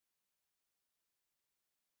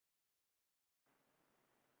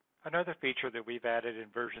Another feature that we've added in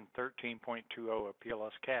version 13.20 of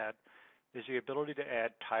PLS-CADD is the ability to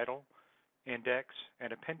add title, index,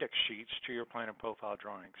 and appendix sheets to your plan and profile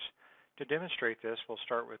drawings. To demonstrate this, we'll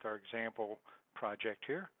start with our example project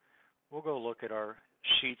here. We'll go look at our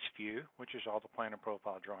Sheets view, which is all the plan and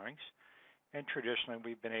profile drawings. And traditionally,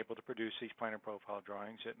 we've been able to produce these plan and profile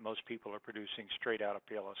drawings that most people are producing straight out of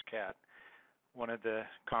PLS-CADD. One of the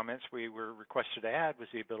comments we were requested to add was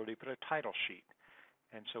the ability to put a title sheet.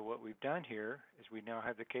 And so what we've done here is we now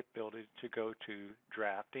have the capability to go to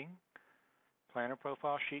Drafting, Plan and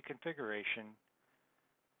Profile Sheet Configuration,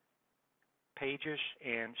 Pages,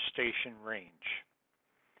 and Station Range.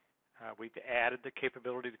 We've added the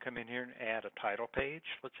capability to come in here and add a title page.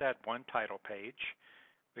 Let's add one title page.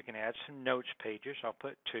 We can add some notes pages. I'll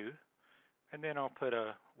put 2. And then I'll put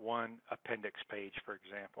one appendix page, for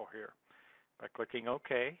example, here. By clicking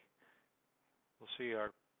OK, we'll see our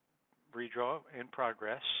redraw in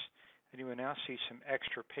progress. And you will now see some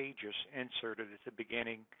extra pages inserted at the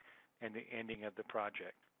beginning and the ending of the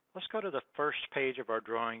project. Let's go to the first page of our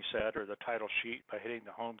drawing set, or the title sheet, by hitting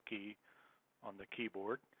the Home key on the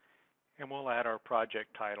keyboard. And we'll add our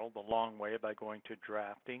project title the long way by going to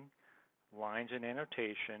Drafting, Lines and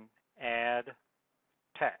Annotation, Add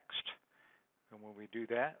Text. And when we do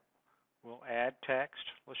that, we'll add text.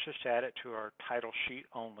 Let's just add it to our title sheet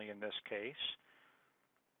only in this case.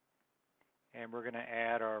 And we're going to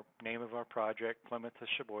add our name of our project, Plymouth to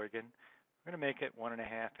Sheboygan. We're going to make it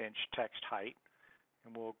 1.5-inch text height,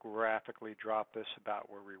 and we'll graphically drop this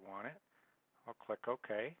about where we want it. I'll click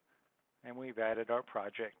OK, and we've added our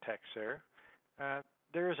project text there.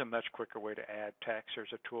 There is a much quicker way to add text. There's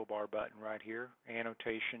a toolbar button right here,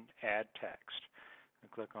 Annotation, Add Text.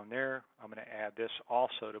 And click on there. I'm going to add this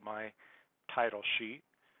also to my title sheet,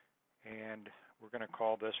 and we're going to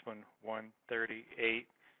call this one 138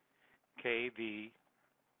 kV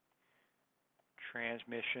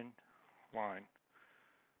transmission line,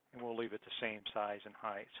 and we'll leave it the same size and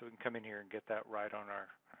height so we can come in here and get that right on our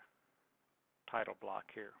title block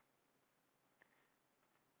here.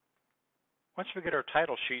 Once we get our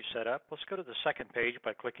title sheet set up, let's go to the second page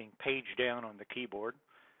by clicking Page Down on the keyboard,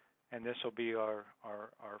 and this will be our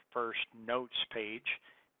first notes page.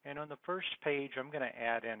 And on the first page, I'm going to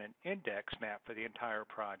add in an index map for the entire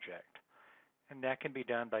project. And that can be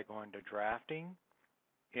done by going to Drafting,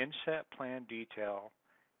 Inset Plan Detail,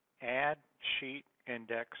 Add Sheet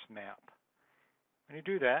Index Map. When you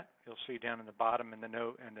do that, you'll see down in the bottom in the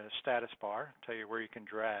note and the status bar, tell you where you can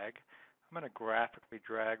drag. I'm going to graphically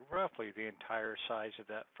drag roughly the entire size of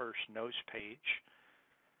that first notes page.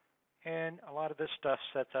 And a lot of this stuff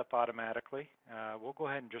sets up automatically. We'll go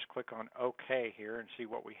ahead and just click on OK here and see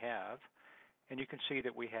what we have. And you can see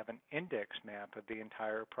that we have an index map of the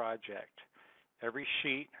entire project. Every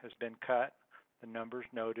sheet has been cut, the numbers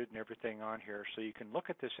noted, and everything on here. So you can look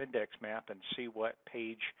at this index map and see what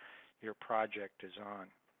page your project is on.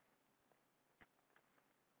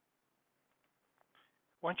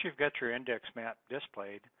 Once you've got your index map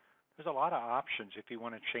displayed, there's a lot of options if you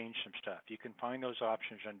want to change some stuff. You can find those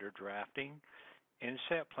options under Drafting,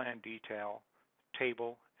 Inset Plan Detail,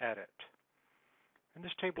 Table Edit. And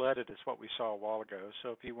this Table Edit is what we saw a while ago, so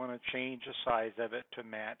if you want to change the size of it to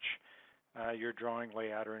match your drawing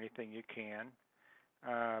layout or anything, you can.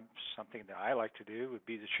 Something that I like to do would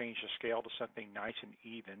be to change the scale to something nice and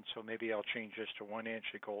even, so maybe I'll change this to 1 inch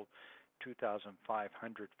to go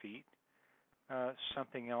 2,500 feet.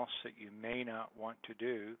 Something else that you may not want to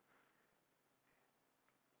do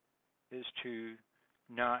is to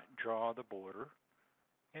not draw the border,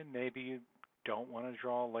 and maybe you don't want to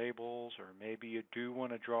draw labels, or maybe you do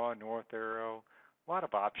want to draw a north arrow. A lot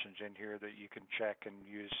of options in here that you can check and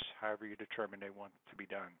use however you determine they want it to be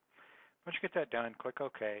done. Once you get that done, click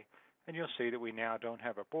OK, and you'll see that we now don't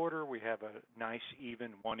have a border. We have a nice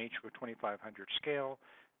even 1 inch with 2,500 scale.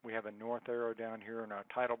 We have a north arrow down here in our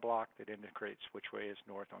title block that indicates which way is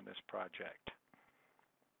north on this project.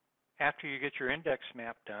 After you get your index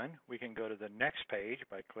map done, we can go to the next page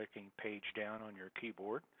by clicking Page Down on your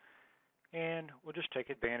keyboard. And we'll just take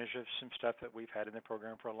advantage of some stuff that we've had in the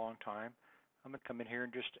program for a long time. I'm going to come in here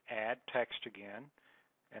and just add text again.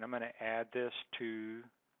 And I'm going to add this to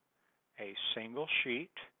a single sheet.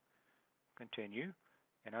 Continue.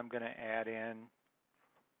 And I'm going to add in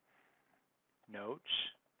notes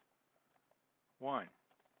 1,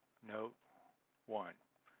 note 1,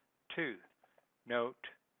 2, note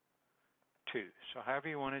 2. So however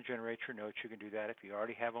you want to generate your notes, you can do that. If you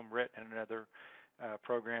already have them written in another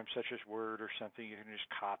program such as Word or something, you can just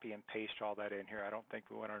copy and paste all that in here. I don't think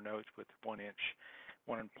we want our notes with 1.5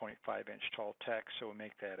 inch tall text, so we'll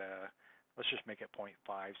make that, let's just make it 0.5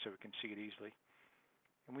 so we can see it easily.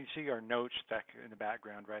 And we see our notes back in the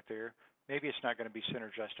background right there. Maybe it's not going to be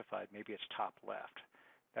center justified. Maybe it's top left.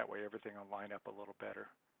 That way everything will line up a little better.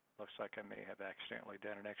 Looks like I may have accidentally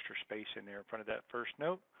done an extra space in there in front of that first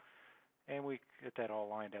note. And we get that all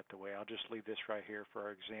lined up the way. I'll just leave this right here for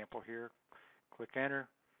our example here. Click enter,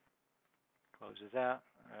 closes out,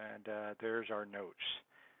 and there's our notes.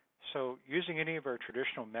 So using any of our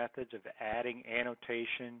traditional methods of adding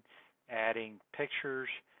annotation, adding pictures,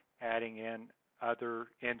 adding in other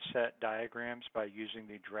inset diagrams by using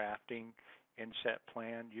the drafting inset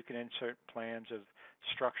plan. You can insert plans of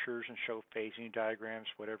structures and show phasing diagrams.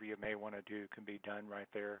 Whatever you may want to do can be done right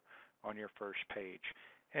there on your first page.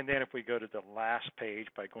 And then if we go to the last page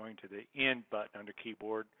by going to the end button on the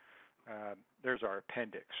keyboard, there's our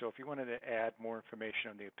appendix. So if you wanted to add more information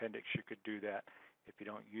on the appendix, you could do that. If you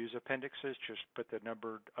don't use appendixes, just put the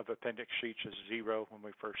number of appendix sheets as 0 when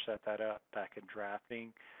we first set that up back in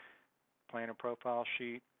drafting. Plan and profile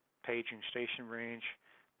sheet, page and station range,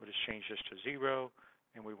 we'll just change this to 0,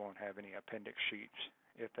 and we won't have any appendix sheets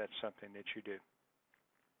if that's something that you do.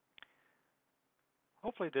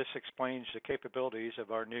 Hopefully this explains the capabilities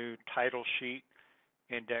of our new title sheet,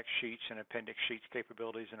 index sheets, and appendix sheets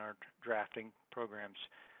capabilities in our drafting programs.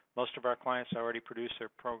 Most of our clients already produce their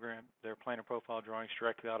plan and profile drawings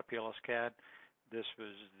directly out of PLS-CADD. This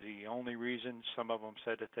was the only reason. Some of them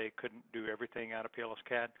said that they couldn't do everything out of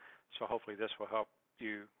PLS-CADD, so hopefully this will help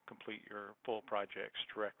you complete your full projects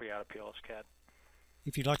directly out of PLS-CADD.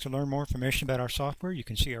 If you'd like to learn more information about our software, you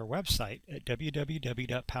can see our website at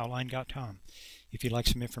www.powline.com. If you'd like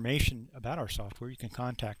some information about our software, you can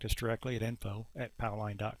contact us directly at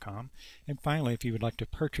info@powline.com. And finally, if you would like to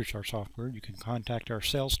purchase our software, you can contact our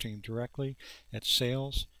sales team directly at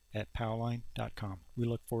sales@powline.com. We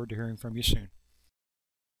look forward to hearing from you soon.